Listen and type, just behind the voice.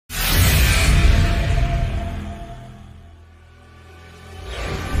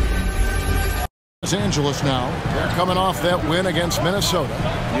Los Angeles now. They're coming off that win against Minnesota.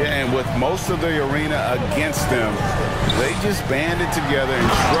 Yeah, and with most of the arena against them, they just banded together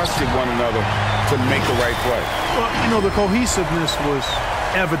and trusted one another to make the right play. Well, you know, the cohesiveness was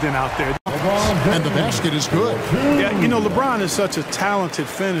evident out there. And the basket is good. Yeah, you know, LeBron is such a talented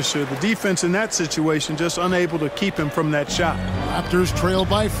finisher. The defense in that situation just unable to keep him from that shot. Raptors trail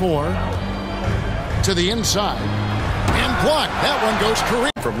by 4. To the inside. And blocked. That one goes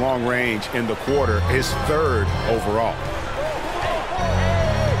Kareem. From long range in the quarter, his 3rd overall.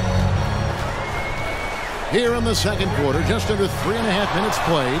 Here in the second quarter, just under 3.5 minutes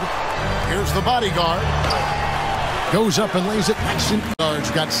played. Here's the bodyguard. Goes up and lays it nice and guards.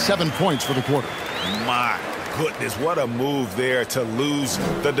 Got 7 points for the quarter. My goodness, what a move there to lose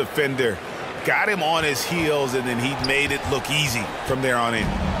the defender. Got him on his heels, and then he made it look easy from there on in.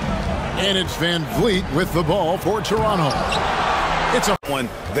 And it's Van Vliet with the ball for Toronto. It's a one.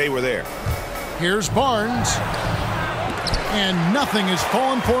 They were there. Here's Barnes. And nothing is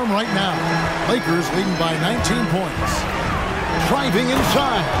falling for him right now. Lakers leading by 19 points. Driving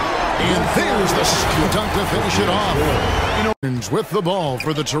inside. And there's the dunk to finish it off. You know, with the ball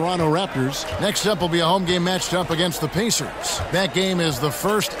for the Toronto Raptors. Next up will be a home game matched up against the Pacers. That game is the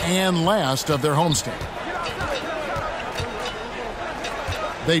first and last of their homestand.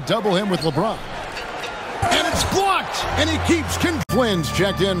 They double him with LeBron. And it's blocked. And he keeps Flynn's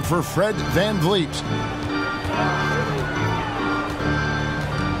checked in for Fred Van Vliet.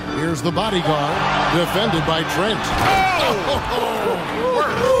 Here's the bodyguard. Defended by Trent. Oh!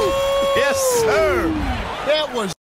 Yes, sir. That was